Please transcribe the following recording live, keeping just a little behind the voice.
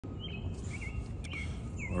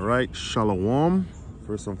All right, Shalom.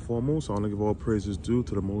 First and foremost, I want to give all praises due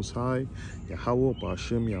to the Most High, Yahweh,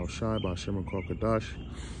 Ba'ashem, Yahushai, Ba'ashem, and Kwakadash.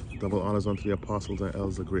 Double honors unto the apostles and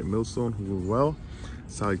elders of Great Millstone who rule well.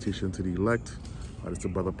 Salutation to the elect. This is the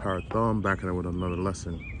brother Parathon back at it with another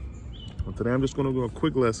lesson. Well, today I'm just going to do a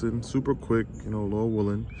quick lesson, super quick, Lord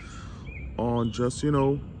willing, on just,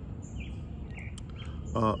 moving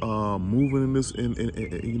in this,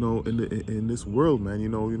 in this world,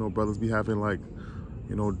 man. Brothers be having like,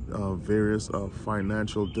 various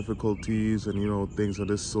financial difficulties and things of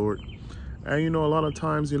this sort, and a lot of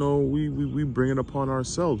times we bring it upon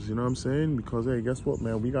ourselves, you know what I'm saying, because hey, guess what,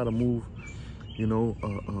 man, we got to move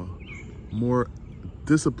more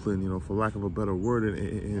discipline, for lack of a better word,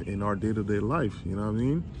 in our day-to-day life, you know what I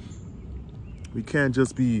mean. We can't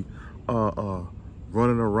just be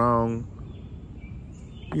running around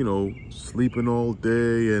sleeping all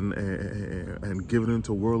day and giving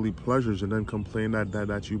into worldly pleasures and then complain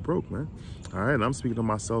that you broke, man. All right, and I'm speaking to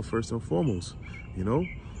myself first and foremost. We trying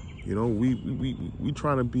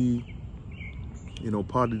to be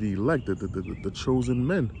part of the elect, the chosen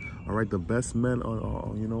men. All right, the best men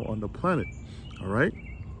on the planet. All right,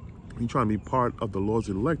 we trying to be part of the Lord's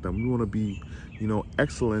elect, and we want to be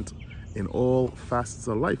excellent in all facets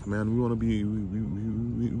of life, man. We want to be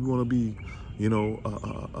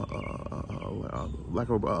like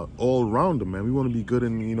a all-rounder, man. We want to be good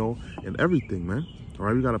in in everything, man. All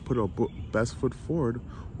right, we got to put our best foot forward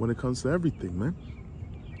when it comes to everything, man.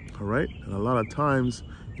 All right, and a lot of times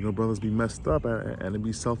brothers be messed up and it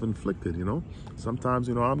be self-inflicted. Sometimes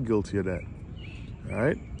I'm guilty of that. All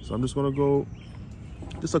right, so I'm just gonna go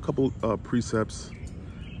just a couple precepts,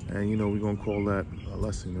 and we're gonna call that a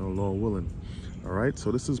lesson, Lord willing. All right,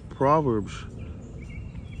 so this is Proverbs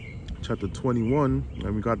chapter 21,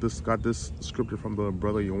 and we got this scripture from the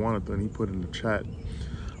brother Jonathan, he put in the chat.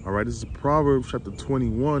 All right, this is Proverbs chapter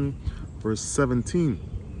 21 verse 17,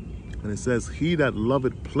 and it says, he that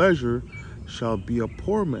loveth pleasure shall be a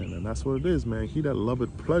poor man. And that's what it is, man. He that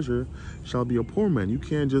loveth pleasure shall be a poor man. You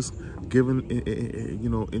can't just give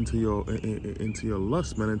into your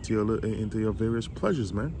lust, man, into your various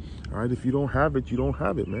pleasures, man. All right, if you don't have it, you don't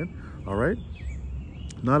have it, man. All right,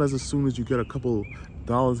 not as soon as you get a couple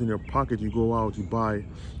dollars in your pocket, you go out, you buy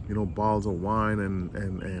bottles of wine and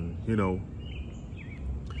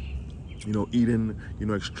eating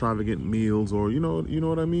extravagant meals, or you know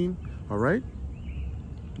what I mean. All right,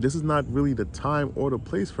 this is not really the time or the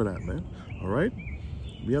place for that, man. All right,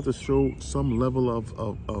 we have to show some level of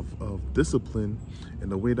discipline in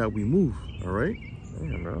the way that we move. All right,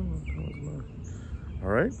 all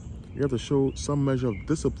right, we have to show some measure of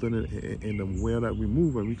discipline in the way that we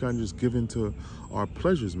move, and we can't just give in to our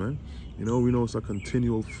pleasures, man. We know it's a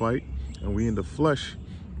continual fight, and we in the flesh,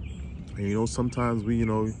 and sometimes we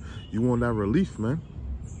you want that relief, man.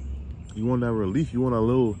 You want that relief. You want a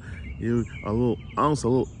little ounce, a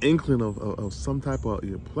little inkling of some type of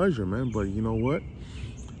pleasure, man. But you know what?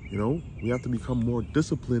 We have to become more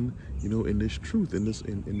disciplined, in this truth, in this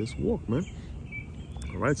walk, man.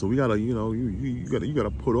 All right, so we gotta, you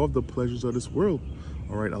gotta put off the pleasures of this world.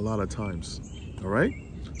 All right, a lot of times. All right,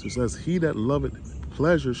 so it says, he that loveth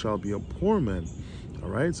pleasure shall be a poor man. All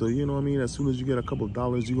right, so what I mean. As soon as you get a couple of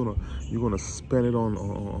dollars, you're gonna spend it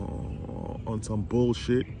on some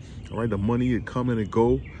bullshit. All right, the money it come and it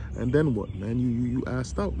go, and then what, man? You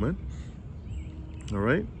assed out, man. All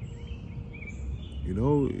right.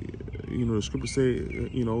 The scriptures say,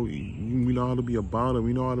 we know how to be about and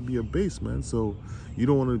we know how to be a base, man. So you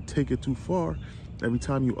don't want to take it too far every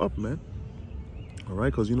time you up, man. All right,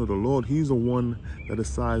 because the Lord, he's the one that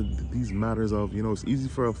decides these matters of, it's easy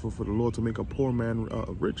for the Lord to make a poor man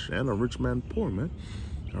rich and a rich man poor, man.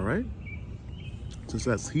 All right. So it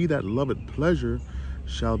says, he that loveth pleasure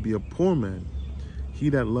shall be a poor man. He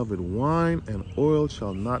that loveth wine and oil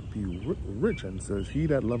shall not be rich. And it says, he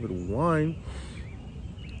that loveth wine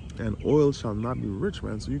and oil shall not be rich,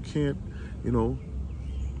 man. So you can't,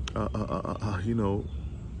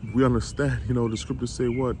 we understand, the scriptures say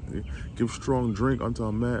what? Give strong drink unto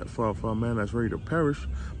a man, for a man that's ready to perish.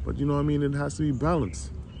 But it has to be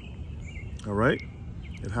balanced. All right?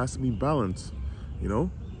 It has to be balanced. We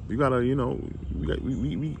gotta,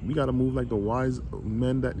 we gotta move like the wise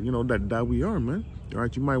men that, that we are, man. All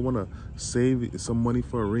right, you might want to save some money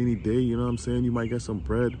for a rainy day, you know what I'm saying? You might get some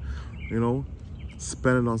bread,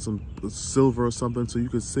 spend it on some silver or something so you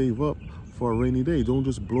could save up for a rainy day. Don't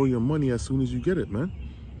just blow your money as soon as you get it, man.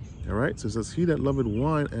 All right, so it says, he that loveth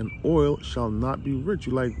wine and oil shall not be rich.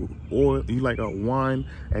 You like oil, you like wine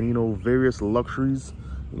and, various luxuries,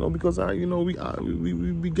 because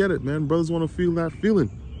we get it, man. Brothers want to feel that feeling.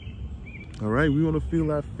 All right, we want to feel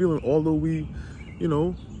that feeling, although we you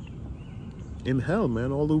know, in hell,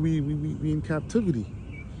 man, although we in captivity.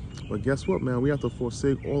 But guess what, man? We have to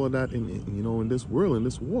forsake all of that in this world, in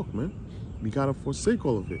this walk, man. We got to forsake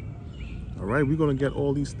all of it. All right? We're going to get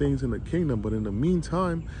all these things in the kingdom. But in the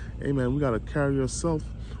meantime, hey, man, we got to carry ourselves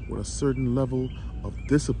with a certain level of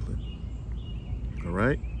discipline. All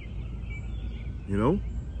right? You know?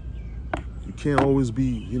 You can't always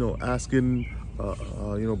be, asking,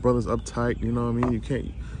 brothers uptight. You know what I mean?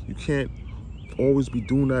 You can't always be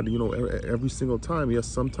doing that, every single time. Yes,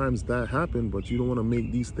 sometimes that happens, but you don't want to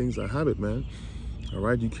make these things a habit, man. All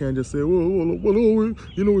right, you can't just say, well,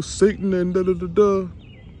 it's Satan and da da da da.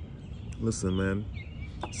 Listen, man.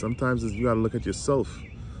 Sometimes you got to look at yourself.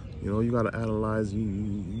 You got to analyze.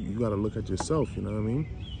 You got to look at yourself. You know what I mean?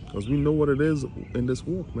 Because we know what it is in this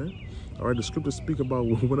walk, man. All right, the scriptures speak about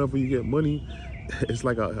whenever you get money, it's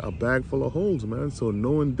like a bag full of holes, man. So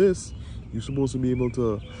knowing this, you're supposed to be able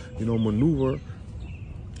to, maneuver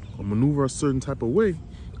a certain type of way,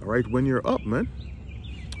 all right, when you're up, man.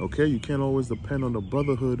 Okay, you can't always depend on the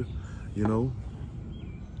brotherhood,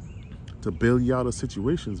 to bail you out of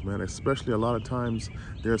situations, man. Especially a lot of times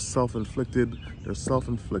they're self-inflicted. They're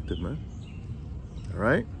self-inflicted, man. All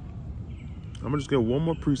right. I'm gonna just get one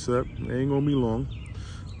more precept. It ain't gonna be long.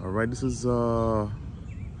 All right. This is let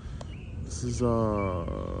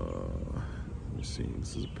me see.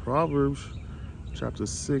 This is Proverbs chapter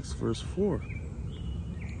 6, verse 4.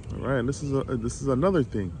 All right. And this is another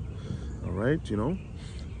thing. All right.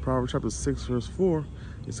 Proverbs chapter 6, verse 4.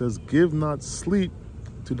 It says, "Give not sleep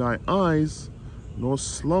to thine eyes, nor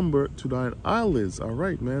slumber to thine eyelids." All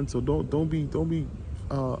right, man. So don't be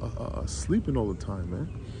sleeping all the time, man.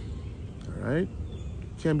 All right. You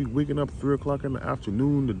can't be waking up 3 o'clock in the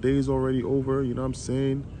afternoon. The day's already over. You know what I'm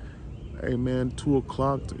saying? Hey, man, 2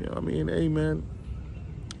 o'clock. You know what I mean? Hey, man.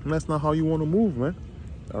 And that's not how you want to move, man.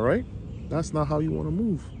 All right. That's not how you want to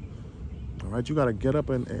move. All right. You got to get up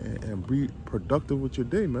and be productive with your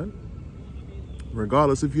day, man.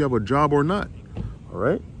 Regardless if you have a job or not. All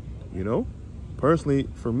right. Personally,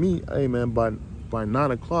 for me, hey, man, by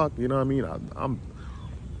 9 o'clock, you know what I mean?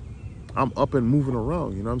 I'm up and moving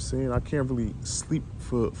around. You know what I'm saying? I can't really sleep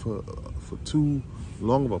for too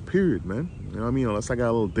long of a period, man. You know what I mean? Unless I got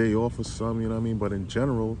a little day off or something, you know what I mean? But in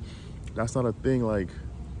general, that's not a thing. Like,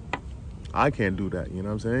 I can't do that. You know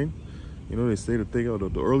what I'm saying? They say the thing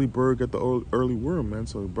of the early bird get the early worm, man.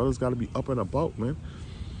 So brothers got to be up and about, man.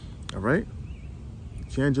 All right? You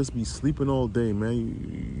can't just be sleeping all day, man.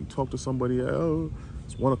 You talk to somebody, oh,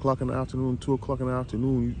 it's 1 o'clock in the afternoon, 2 o'clock in the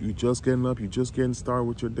afternoon. You just getting up. You just getting started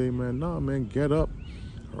with your day, man. Nah, man, get up.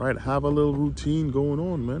 All right? Have a little routine going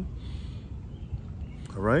on, man.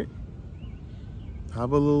 All right?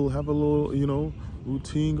 Have a little,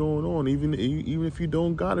 routine going on. Even if you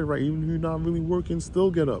don't got it right, even if you're not really working,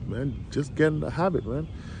 still get up, man. Just get in the habit, man.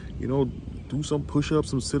 Do some push-ups,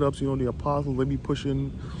 some sit-ups. The apostles, they be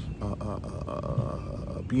pushing,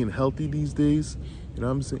 being healthy these days. You know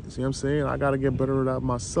what I'm saying? See what I'm saying? I gotta get better at that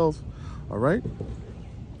myself. All right?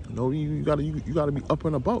 You gotta be up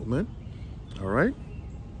and about, man. All right?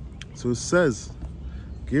 So it says,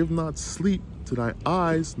 "Give not sleep to thy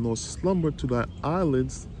eyes, nor slumber to thy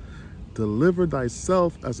eyelids. Deliver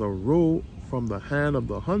thyself as a roe from the hand of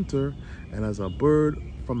the hunter, and as a bird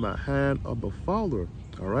from the hand of the fowler."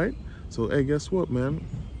 All right? So, hey, guess what, man?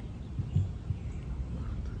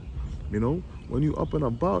 When you up and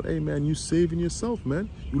about, hey, man, you saving yourself, man.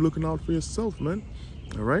 You looking out for yourself, man.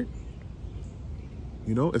 All right?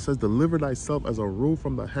 It says, "Deliver thyself as a roe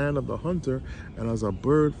from the hand of the hunter, and as a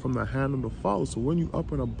bird from the hand of the fowler." So when you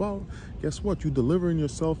up and about, guess what? You delivering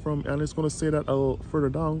yourself from, and it's going to say that a little further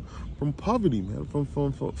down, from poverty, man,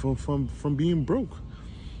 from being broke.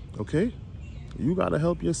 Okay? You got to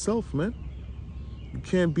help yourself, man. You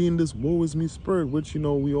can't be in this woe is me spirit, which,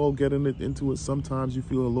 we all get into it. Sometimes you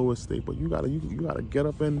feel a lower state, but you gotta get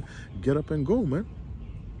up and go, man.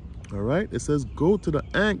 All right? It says, "Go to the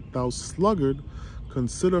ant, thou sluggard,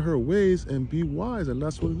 consider her ways and be wise." And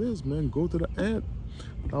that's what it is, man. Go to the ant,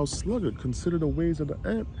 thou sluggard, consider the ways of the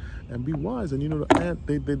ant and be wise. And the ant,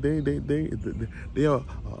 they are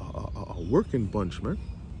a working bunch, man.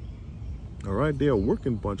 All right? They are a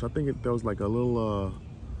working bunch. I think there was like a little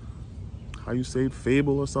how you say,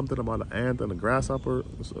 fable or something about an ant and a grasshopper,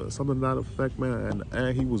 something to that effect, man. And the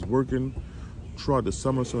ant, he was working throughout the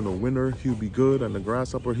summer, so in the winter he would be good, and the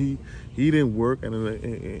grasshopper, he didn't work, and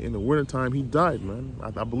in the winter time he died, man.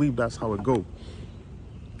 I believe that's how it go.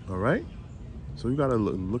 All right? So you gotta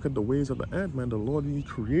look at the ways of the ant, man. The Lord, he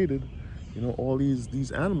created, all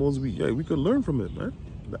these animals. We could learn from it, man.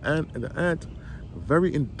 The ant,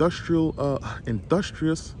 very industrious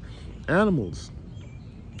animals.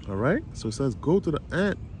 All right. So it says, go to the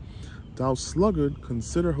ant, thou sluggard,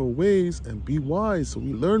 consider her ways and be wise. So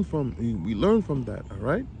we learn from that. All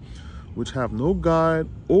right. Which have no guide,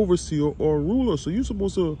 overseer, or ruler. So you're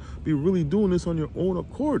supposed to be really doing this on your own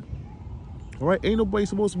accord. All right, ain't nobody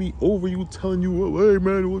supposed to be over you, telling you, well, hey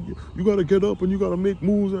man, you gotta get up and you gotta make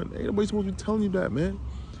moves. And ain't nobody supposed to be telling you that, man.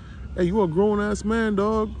 Hey, you a grown ass man,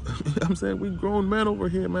 dog. I'm saying we grown men over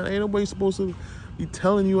here, man. Ain't nobody supposed to be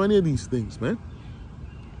telling you any of these things, man.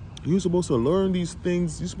 You're supposed to learn these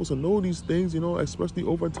things. You're supposed to know these things, you know, especially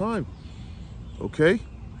over time. Okay?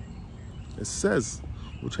 It says,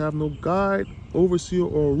 which have no guide, overseer,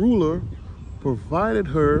 or ruler, provided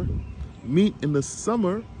her meat in the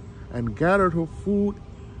summer and gathered her food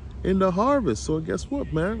in the harvest. So guess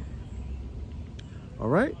what, man? All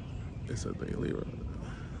right? It's a they labor.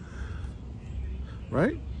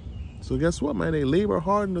 Right? So guess what, man? They labor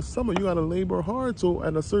hard in the summer. You got to labor hard. So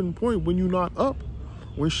at a certain point, when you're not up,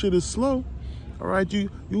 when shit is slow, all right,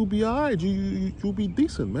 you'll be all right. You'll be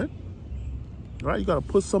decent, man. All right, you got to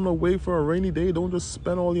put something away for a rainy day. Don't just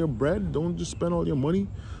spend all your bread. Don't just spend all your money.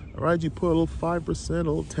 All right, you put a little 5%, a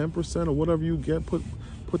little 10%, or whatever you get. Put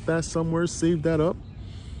that somewhere. Save that up.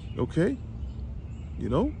 Okay? You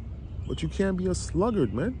know? But you can't be a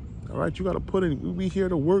sluggard, man. All right, you got to put in. We here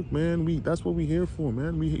to work, man. That's what we here for,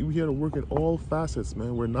 man. We here to work in all facets,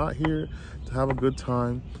 man. We're not here to have a good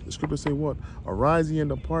time. The scripture say what? Arise ye and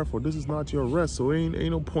depart, for this is not your rest. So ain't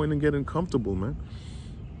no point in getting comfortable, man.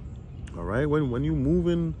 All right, when you move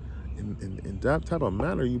in that type of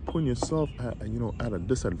manner, you putting yourself at, you know, at a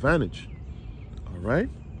disadvantage. All right.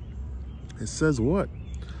 It says what?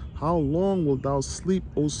 How long wilt thou sleep,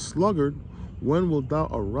 O sluggard? When wilt thou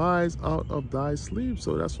arise out of thy sleep?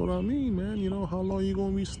 So that's what I mean, man. You know, how long you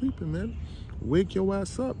gonna be sleeping, man? Wake your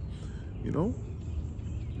ass up. You know,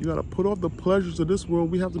 you gotta put off the pleasures of this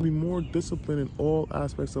world. We have to be more disciplined in all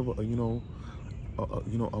aspects of of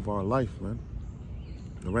our life, man.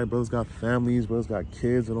 All right, brothers got families, brothers got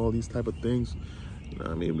kids, and all these type of things. You know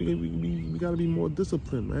what I mean? We got to be more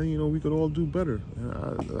disciplined, man. You know, we could all do better.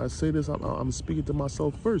 And I say this, I'm speaking to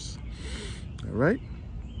myself first. All right?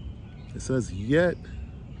 It says, yet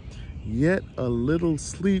a little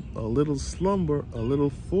sleep, a little slumber, a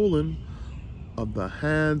little falling of the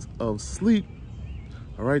hands of sleep.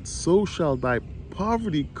 All right? So shall thy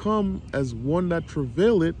poverty come as one that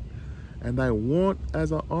travaileth, and thy want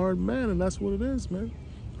as an armed man. And that's what it is, man.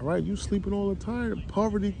 All right, you sleeping all the time.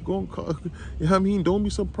 Poverty going, you know what I mean? Don't be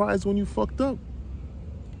surprised when you fucked up.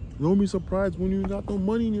 Don't be surprised when you got no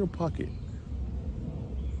money in your pocket.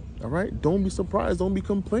 All right, don't be surprised. Don't be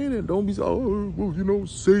complaining. Don't be, oh, well, you know,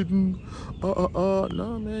 Satan.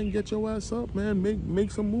 Nah, man, get your ass up, man. Make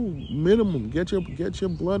some move. Minimum. Get your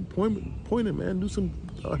blood pointed, man. Do some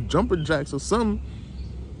jumping jacks or something.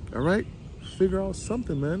 All right, figure out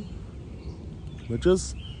something, man. But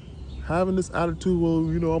just having this attitude,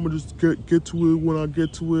 well, you know, I'm gonna just get to it when I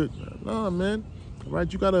get to it. Nah, man. All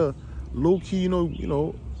right, you gotta low key, you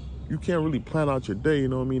know, you can't really plan out your day. You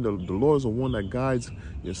know what I mean? The Lord is the one that guides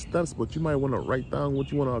your steps, but you might want to write down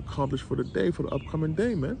what you want to accomplish for the day, for the upcoming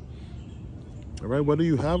day, man. All right, whether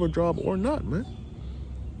you have a job or not, man.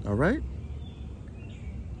 All right.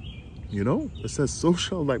 You know, it says, so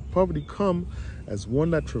shall thy poverty come as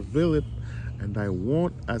one that travaileth, and thy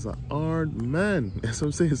want as an armed man. That's what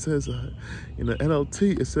I'm saying. It says in the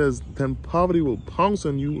NLT, it says, then poverty will pounce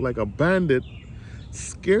on you like a bandit.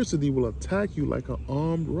 Scarcity will attack you like an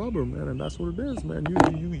armed robber, man. And that's what it is, man.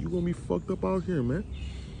 You gonna be fucked up out here, man.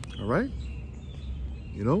 All right?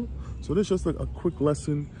 You know? So this is just a quick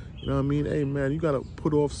lesson. You know what I mean? Hey, man, you gotta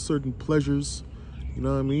put off certain pleasures. You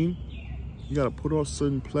know what I mean? You gotta put off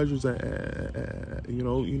certain pleasures. You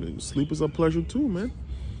know, sleep is a pleasure too, man.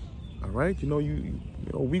 All right, you know,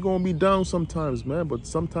 we gonna be down sometimes, man, but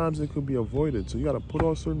sometimes it could be avoided. So you gotta put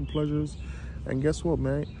off certain pleasures, and guess what,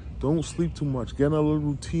 man? Don't sleep too much. Get in a little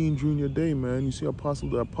routine during your day, man. You see,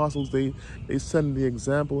 the apostles, they set the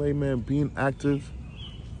example, hey, man, being active.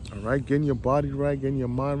 All right, getting your body right, getting your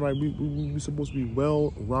mind right. We supposed to be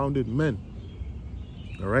well-rounded men.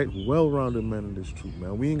 All right, well-rounded men in this truth,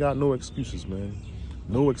 man. We ain't got no excuses, man.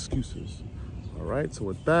 No excuses. All right, so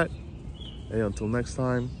with that, hey, until next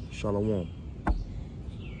time, shalom.